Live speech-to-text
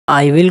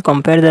I will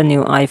compare the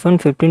new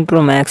iPhone 15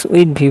 Pro Max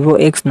with Vivo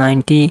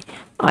X90.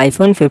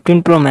 iPhone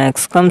 15 Pro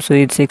Max comes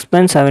with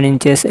 6.7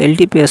 inches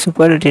LTPS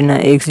Super Retina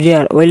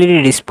XDR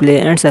OLED display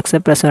and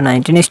success ratio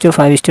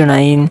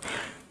 19:5:9.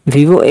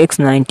 Vivo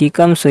X90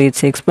 comes with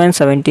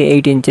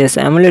 6.78 inches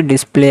AMOLED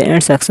display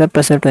and success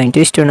ratio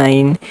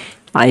 20:9.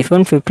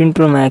 iPhone 15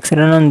 Pro Max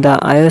run on the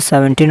iOS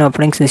 17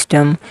 operating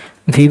system.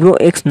 Vivo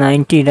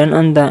X90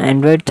 run on the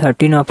Android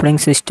 13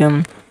 operating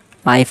system.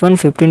 iPhone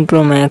 15 Pro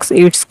Max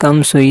it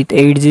comes with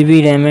 8GB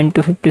RAM and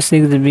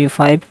 256GB,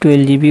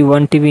 512GB,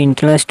 1TB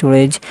internal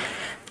storage.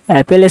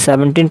 Apple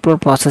A17 Pro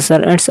processor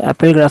and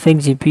Apple graphic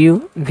GPU.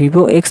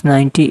 Vivo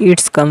X90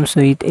 it comes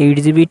with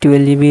 8GB,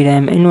 12GB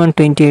RAM and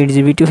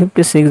 128GB,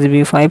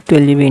 256GB,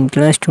 512GB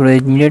internal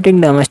storage. MediaTek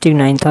domestic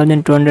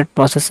 9200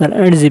 processor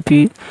and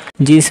GPU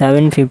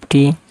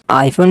G750.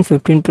 iPhone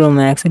 15 Pro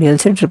Max real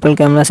set triple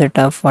camera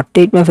setup,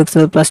 48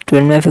 megapixel plus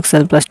 12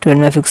 megapixel plus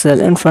 12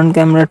 megapixel and front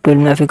camera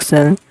 12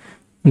 megapixel.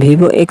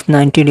 Vivo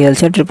X90 real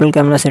set triple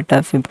camera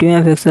setup, 50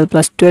 megapixel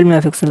plus 12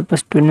 megapixel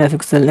plus 12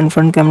 megapixel and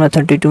front camera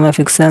 32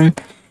 megapixel.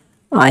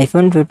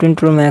 iPhone 15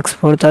 Pro Max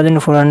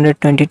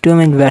 4422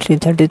 mAh battery,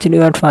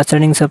 33W fast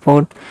charging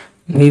support.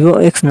 Vivo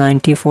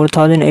X90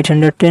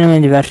 4810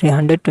 mAh battery,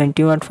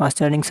 120W fast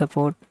charging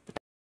support.